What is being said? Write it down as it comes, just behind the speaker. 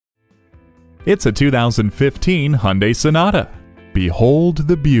It's a 2015 Hyundai Sonata. Behold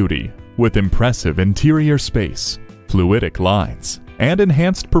the beauty with impressive interior space, fluidic lines, and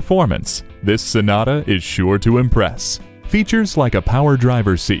enhanced performance. This Sonata is sure to impress. Features like a power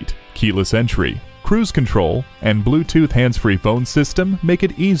driver's seat, keyless entry, cruise control, and Bluetooth hands-free phone system make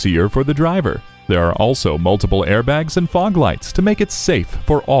it easier for the driver. There are also multiple airbags and fog lights to make it safe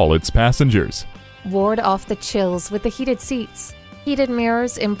for all its passengers. Ward off the chills with the heated seats. Heated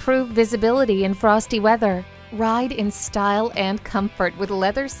mirrors improve visibility in frosty weather. Ride in style and comfort with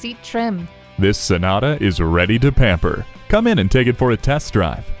leather seat trim. This Sonata is ready to pamper. Come in and take it for a test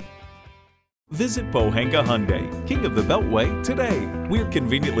drive. Visit Pohanka Hyundai, King of the Beltway, today. We're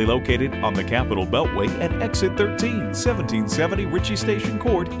conveniently located on the Capitol Beltway at Exit 13, 1770 Ritchie Station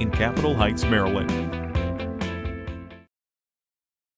Court in Capitol Heights, Maryland.